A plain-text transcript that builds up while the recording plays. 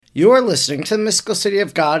You're listening to the Mystical City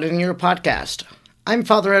of God in your podcast. I'm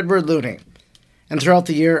Father Edward Looney, and throughout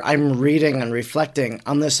the year I'm reading and reflecting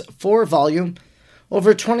on this 4-volume,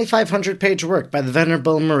 over 2,500-page work by the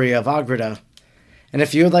Venerable Maria of Agreda. And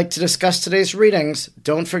if you would like to discuss today's readings,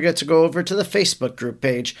 don't forget to go over to the Facebook group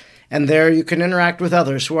page, and there you can interact with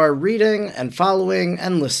others who are reading and following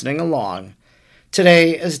and listening along.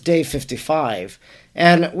 Today is day 55,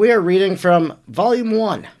 and we are reading from Volume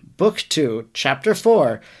 1, Book 2, Chapter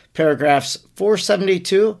 4, paragraphs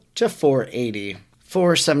 472 to 480.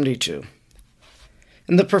 472.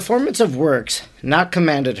 In the performance of works not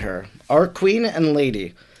commanded her, our queen and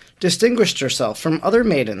lady distinguished herself from other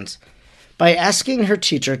maidens by asking her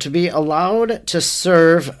teacher to be allowed to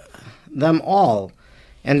serve them all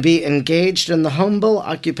and be engaged in the humble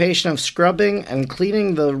occupation of scrubbing and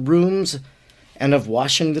cleaning the rooms and of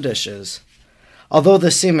washing the dishes. Although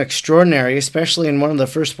this seemed extraordinary, especially in one of the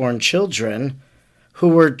firstborn children, who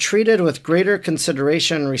were treated with greater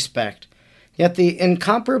consideration and respect, yet the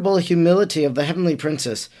incomparable humility of the heavenly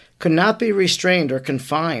princess could not be restrained or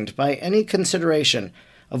confined by any consideration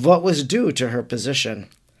of what was due to her position,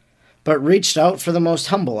 but reached out for the most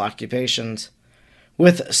humble occupations.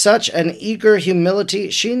 With such an eager humility,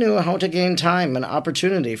 she knew how to gain time and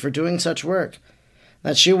opportunity for doing such work,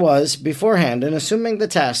 that she was beforehand in assuming the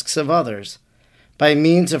tasks of others. By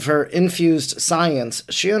means of her infused science,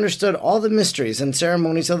 she understood all the mysteries and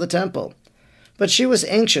ceremonies of the temple, but she was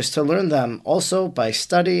anxious to learn them also by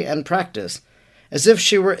study and practice, as if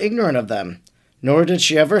she were ignorant of them, nor did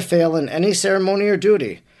she ever fail in any ceremony or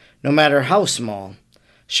duty, no matter how small.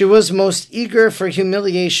 She was most eager for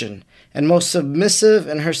humiliation, and most submissive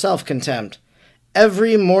in her self-contempt.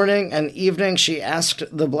 Every morning and evening she asked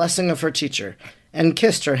the blessing of her teacher, and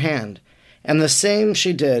kissed her hand, and the same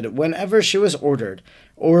she did whenever she was ordered,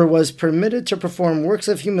 or was permitted to perform works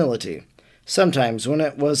of humility. Sometimes, when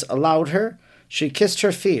it was allowed her, she kissed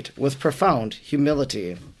her feet with profound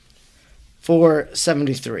humility.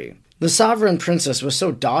 473. The sovereign princess was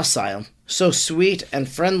so docile, so sweet and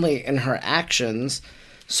friendly in her actions,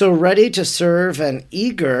 so ready to serve and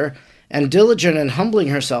eager and diligent in humbling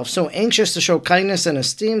herself, so anxious to show kindness and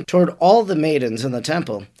esteem toward all the maidens in the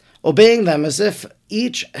temple, obeying them as if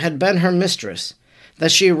each had been her mistress,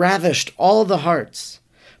 that she ravished all the hearts.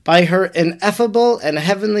 By her ineffable and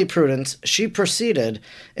heavenly prudence, she proceeded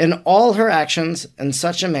in all her actions in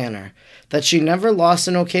such a manner that she never lost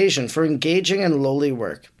an occasion for engaging in lowly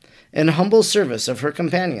work, in humble service of her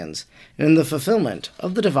companions, and in the fulfillment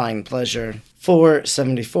of the divine pleasure.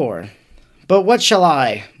 474. But what shall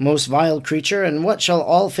I, most vile creature, and what shall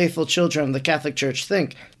all faithful children of the Catholic Church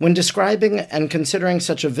think when describing and considering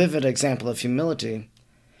such a vivid example of humility?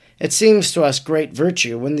 It seems to us great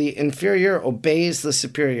virtue when the inferior obeys the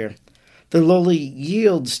superior, the lowly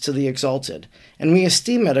yields to the exalted, and we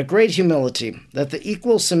esteem it a great humility that the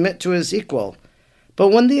equal submit to his equal. But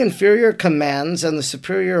when the inferior commands and the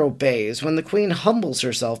superior obeys, when the queen humbles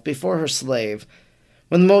herself before her slave,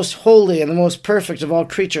 when the most holy and the most perfect of all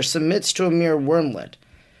creatures submits to a mere wormlet,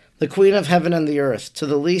 the queen of heaven and the earth, to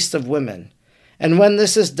the least of women, and when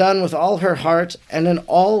this is done with all her heart and in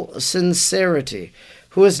all sincerity,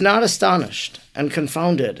 who is not astonished and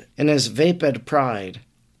confounded in his vapid pride?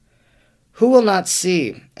 Who will not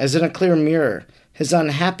see, as in a clear mirror, his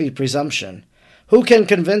unhappy presumption? Who can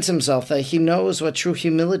convince himself that he knows what true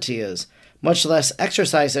humility is, much less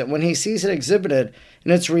exercise it when he sees it exhibited in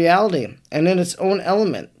its reality and in its own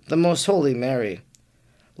element, the most holy Mary?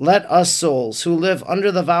 Let us souls who live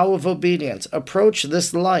under the vow of obedience approach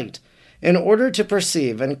this light in order to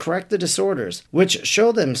perceive and correct the disorders which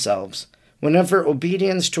show themselves whenever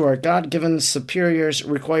obedience to our God-given superiors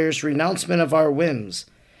requires renouncement of our whims,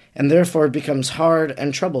 and therefore becomes hard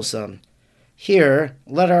and troublesome. Here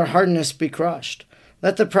let our hardness be crushed.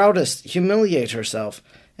 Let the proudest humiliate herself,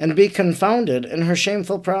 and be confounded in her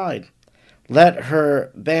shameful pride. Let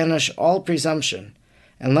her banish all presumption,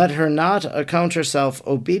 and let her not account herself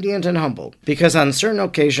obedient and humble, because on certain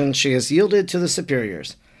occasions she has yielded to the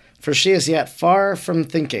superiors, for she is yet far from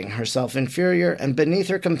thinking herself inferior and beneath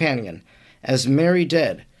her companion, as Mary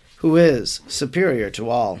did, who is superior to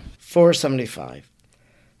all. 475.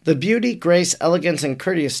 The beauty, grace, elegance, and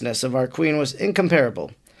courteousness of our queen was incomparable,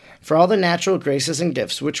 for all the natural graces and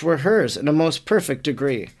gifts which were hers in a most perfect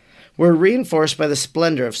degree were reinforced by the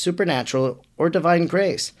splendor of supernatural or divine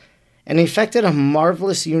grace, and effected a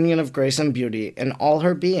marvelous union of grace and beauty in all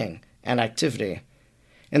her being and activity,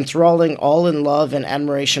 enthralling all in love and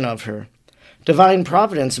admiration of her. Divine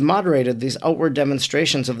providence moderated these outward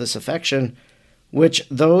demonstrations of this affection, which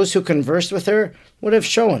those who conversed with her would have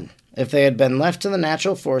shown if they had been left to the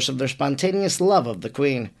natural force of their spontaneous love of the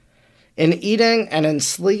queen. In eating and in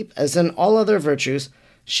sleep, as in all other virtues,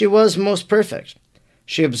 she was most perfect.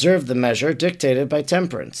 She observed the measure dictated by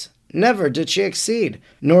temperance. Never did she exceed,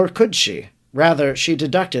 nor could she. Rather, she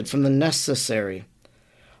deducted from the necessary.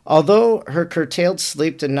 Although her curtailed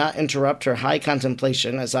sleep did not interrupt her high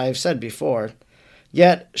contemplation, as I have said before,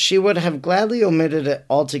 yet she would have gladly omitted it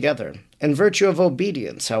altogether. In virtue of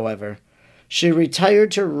obedience, however, she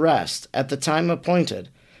retired to rest at the time appointed,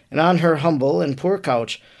 and on her humble and poor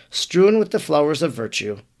couch, strewn with the flowers of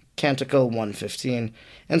virtue, Canticle 115,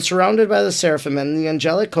 and surrounded by the seraphim and the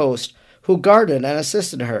angelic host who guarded and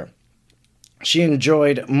assisted her, she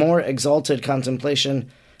enjoyed more exalted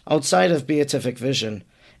contemplation outside of beatific vision,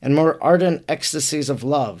 and more ardent ecstasies of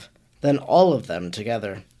love than all of them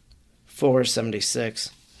together.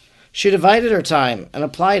 476. She divided her time and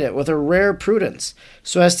applied it with a rare prudence,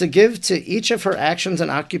 so as to give to each of her actions and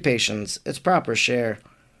occupations its proper share.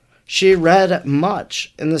 She read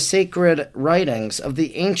much in the sacred writings of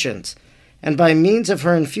the ancients, and by means of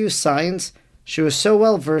her infused science, she was so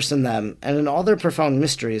well versed in them and in all their profound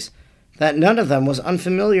mysteries, that none of them was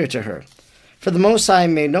unfamiliar to her. For the Most High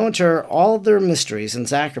made known to her all their mysteries and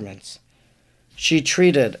sacraments. She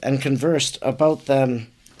treated and conversed about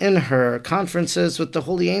them in her conferences with the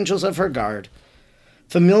holy angels of her guard,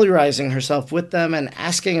 familiarizing herself with them and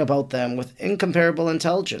asking about them with incomparable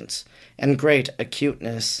intelligence and great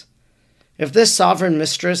acuteness. If this sovereign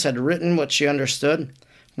mistress had written what she understood,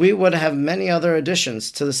 we would have many other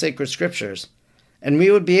additions to the sacred scriptures, and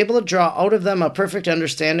we would be able to draw out of them a perfect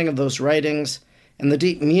understanding of those writings and the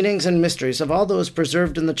deep meanings and mysteries of all those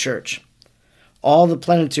preserved in the Church. All the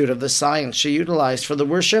plenitude of the science she utilized for the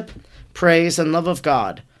worship, praise, and love of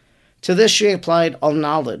God. To this she applied all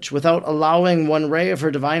knowledge, without allowing one ray of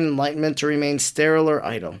her divine enlightenment to remain sterile or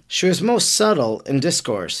idle. She was most subtle in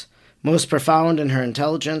discourse, most profound in her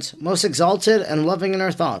intelligence, most exalted and loving in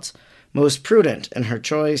her thoughts, most prudent in her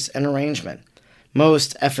choice and arrangement,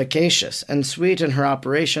 most efficacious and sweet in her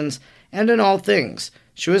operations, and in all things.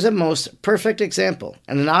 She was a most perfect example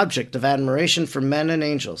and an object of admiration for men and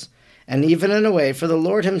angels, and even in a way for the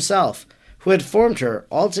Lord himself, who had formed her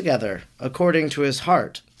altogether according to his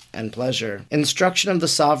heart and pleasure. Instruction of the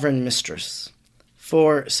Sovereign Mistress.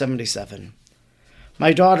 477.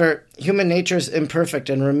 My daughter, human nature is imperfect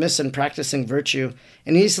and remiss in practicing virtue,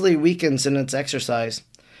 and easily weakens in its exercise,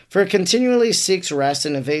 for it continually seeks rest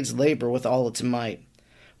and evades labor with all its might.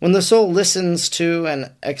 When the soul listens to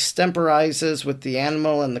and extemporizes with the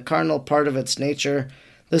animal and the carnal part of its nature,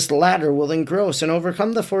 this latter will engross and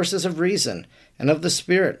overcome the forces of reason and of the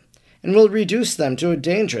spirit, and will reduce them to a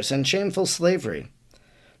dangerous and shameful slavery.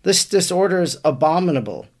 This disorder is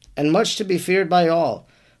abominable, and much to be feared by all,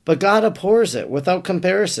 but God abhors it without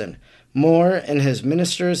comparison, more in his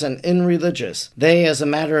ministers and in religious. They, as a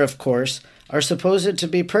matter of course, are supposed to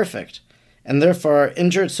be perfect, and therefore are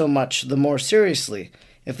injured so much the more seriously,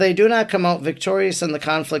 if they do not come out victorious in the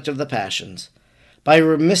conflict of the passions. By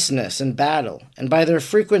remissness in battle, and by their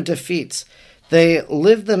frequent defeats, they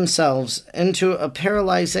live themselves into a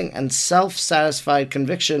paralyzing and self-satisfied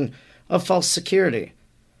conviction of false security.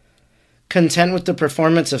 Content with the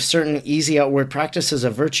performance of certain easy outward practices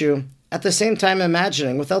of virtue, at the same time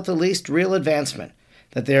imagining, without the least real advancement,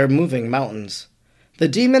 that they are moving mountains. The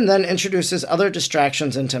demon then introduces other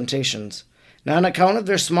distractions and temptations. Now, on account of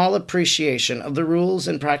their small appreciation of the rules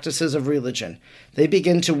and practices of religion, they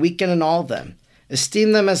begin to weaken in all of them,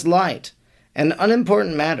 esteem them as light, an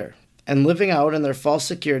unimportant matter, and living out in their false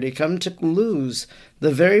security come to lose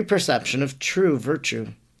the very perception of true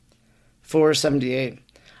virtue. 478.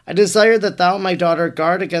 I desire that thou, my daughter,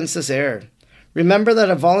 guard against this error. Remember that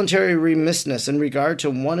a voluntary remissness in regard to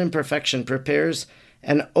one imperfection prepares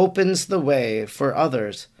and opens the way for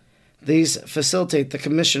others. These facilitate the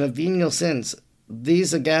commission of venial sins,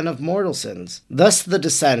 these again of mortal sins. Thus the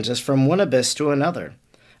descent is from one abyss to another,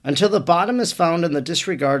 until the bottom is found in the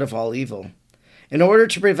disregard of all evil. In order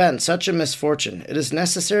to prevent such a misfortune, it is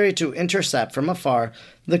necessary to intercept from afar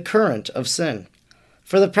the current of sin.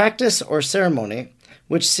 For the practice or ceremony,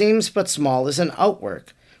 which seems but small, is an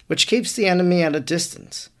outwork, which keeps the enemy at a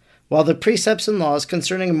distance, while the precepts and laws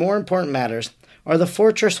concerning more important matters are the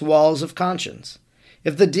fortress walls of conscience.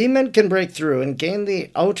 If the demon can break through and gain the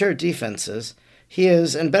outer defenses, he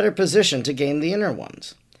is in better position to gain the inner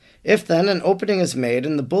ones. If then an opening is made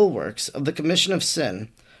in the bulwarks of the commission of sin,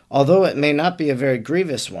 although it may not be a very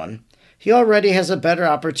grievous one, he already has a better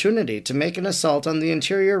opportunity to make an assault on the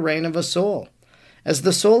interior reign of a soul. As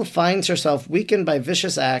the soul finds herself weakened by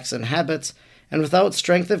vicious acts and habits, and without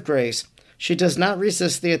strength of grace, she does not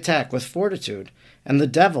resist the attack with fortitude, and the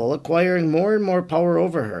devil, acquiring more and more power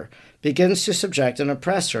over her, begins to subject and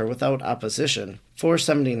oppress her without opposition.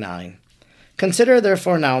 479. Consider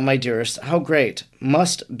therefore now, my dearest, how great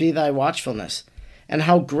must be thy watchfulness, and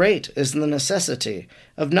how great is the necessity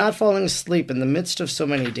of not falling asleep in the midst of so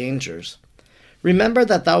many dangers. Remember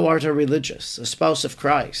that thou art a religious, a spouse of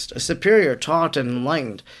Christ, a superior taught and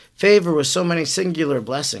enlightened, favor with so many singular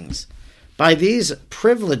blessings. By these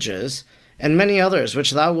privileges, and many others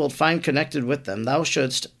which thou wilt find connected with them, thou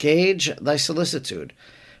shouldst gauge thy solicitude,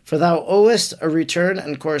 for thou owest a return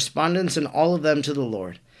and correspondence in all of them to the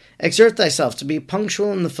Lord. Exert thyself to be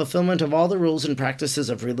punctual in the fulfillment of all the rules and practices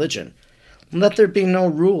of religion. Let there be no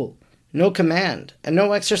rule, no command, and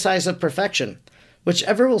no exercise of perfection,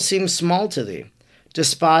 whichever will seem small to thee.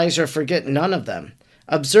 Despise or forget none of them.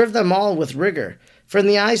 Observe them all with rigor, for in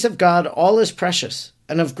the eyes of God all is precious,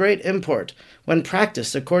 and of great import, when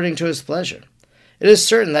practiced according to his pleasure. It is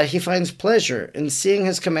certain that he finds pleasure in seeing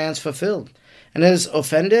his commands fulfilled, and is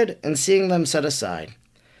offended in seeing them set aside.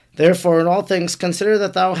 Therefore in all things consider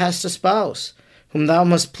that thou hast a spouse, whom thou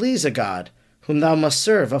must please, a God, whom thou must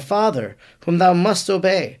serve, a father, whom thou must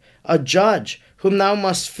obey, a judge, whom thou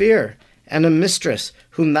must fear, and a mistress,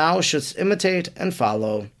 whom thou shouldst imitate and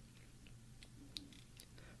follow.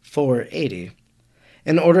 480.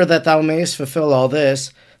 In order that thou mayest fulfill all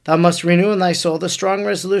this, thou must renew in thy soul the strong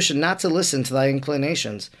resolution not to listen to thy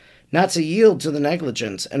inclinations, not to yield to the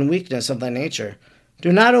negligence and weakness of thy nature.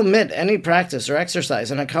 Do not omit any practice or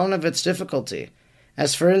exercise on account of its difficulty,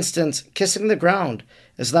 as for instance, kissing the ground,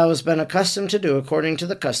 as thou hast been accustomed to do according to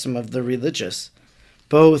the custom of the religious.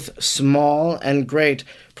 Both small and great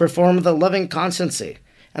perform with a loving constancy,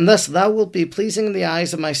 and thus thou wilt be pleasing in the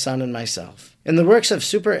eyes of my son and myself. In the works of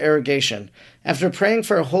supererogation, after praying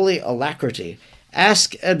for a holy alacrity,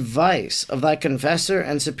 ask advice of thy confessor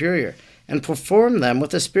and superior, and perform them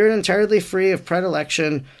with a spirit entirely free of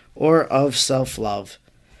predilection or of self-love.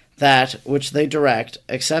 That which they direct,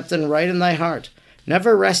 accept and write in thy heart,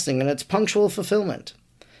 never resting in its punctual fulfillment.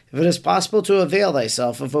 If it is possible to avail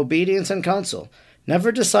thyself of obedience and counsel,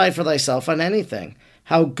 never decide for thyself on anything,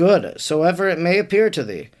 how good soever it may appear to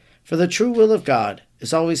thee, for the true will of God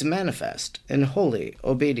is always manifest in holy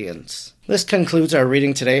obedience. This concludes our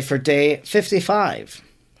reading today for day 55.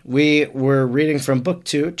 We were reading from Book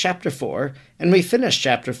 2, Chapter 4, and we finished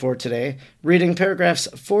Chapter 4 today, reading paragraphs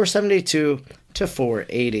 472 to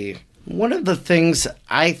 480. One of the things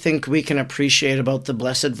I think we can appreciate about the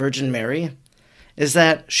Blessed Virgin Mary is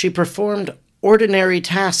that she performed ordinary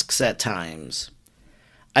tasks at times.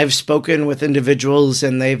 I've spoken with individuals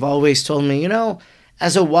and they've always told me,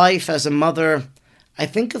 as a wife, as a mother, I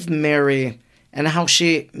think of Mary and how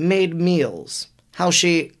she made meals, how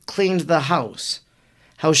she cleaned the house,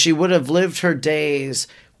 how she would have lived her days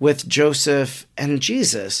with Joseph and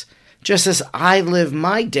Jesus, just as I live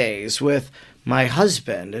my days with my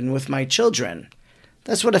husband and with my children.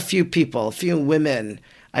 That's what a few women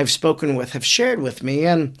I've spoken with have shared with me.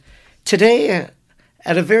 And today,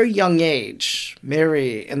 at a very young age,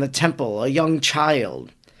 Mary in the temple, a young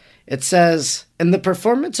child, it says, in the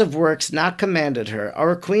performance of works not commanded her,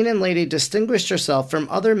 our queen and lady distinguished herself from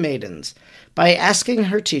other maidens by asking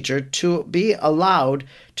her teacher to be allowed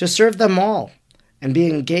to serve them all and be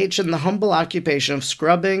engaged in the humble occupation of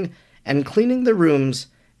scrubbing and cleaning the rooms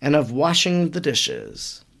and of washing the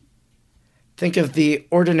dishes. Think of the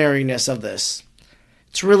ordinariness of this.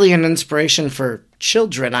 It's really an inspiration for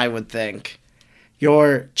children, I would think.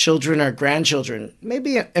 Your children or grandchildren,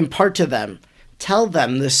 maybe impart to them, tell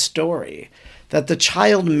them this story, that the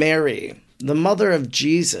child Mary, the mother of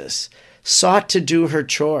Jesus, sought to do her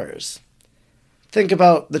chores. Think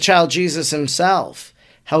about the child Jesus himself,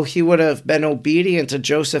 how he would have been obedient to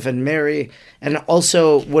Joseph and Mary, and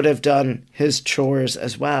also would have done his chores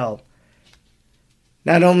as well.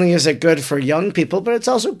 Not only is it good for young people, but it's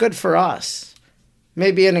also good for us.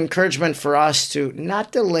 Maybe an encouragement for us to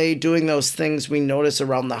not delay doing those things we notice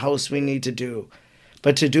around the house we need to do,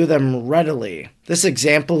 but to do them readily. This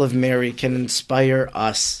example of Mary can inspire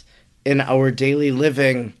us in our daily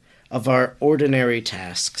living of our ordinary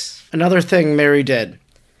tasks. Another thing Mary did.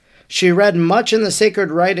 She read much in the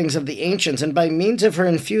sacred writings of the ancients, and by means of her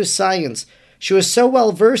infused science, she was so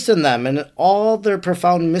well versed in them and in all their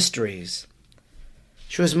profound mysteries.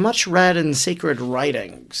 She was much read in sacred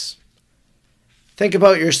writings. Think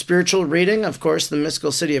about your spiritual reading. Of course, the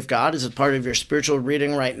mystical city of God is a part of your spiritual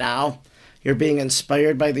reading right now. You're being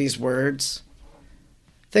inspired by these words.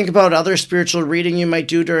 Think about other spiritual reading you might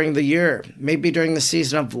do during the year, maybe during the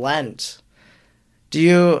season of Lent. Do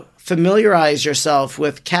you familiarize yourself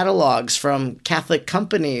with catalogs from Catholic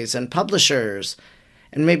companies and publishers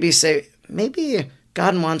and maybe say, maybe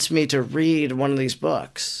God wants me to read one of these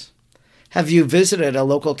books? Have you visited a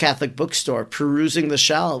local Catholic bookstore, perusing the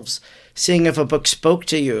shelves, seeing if a book spoke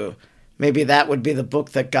to you, Maybe that would be the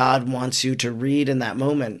book that God wants you to read in that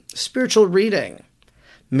moment. Spiritual reading.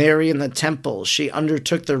 Mary in the temple, she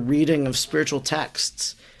undertook the reading of spiritual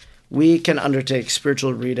texts. We can undertake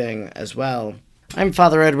spiritual reading as well. I'm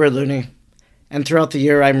Father Edward Looney, and throughout the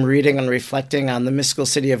year I'm reading and reflecting on the mystical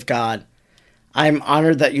city of God. I'm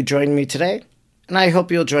honored that you joined me today, and I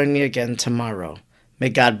hope you'll join me again tomorrow. May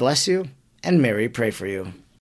God bless you, and Mary pray for you.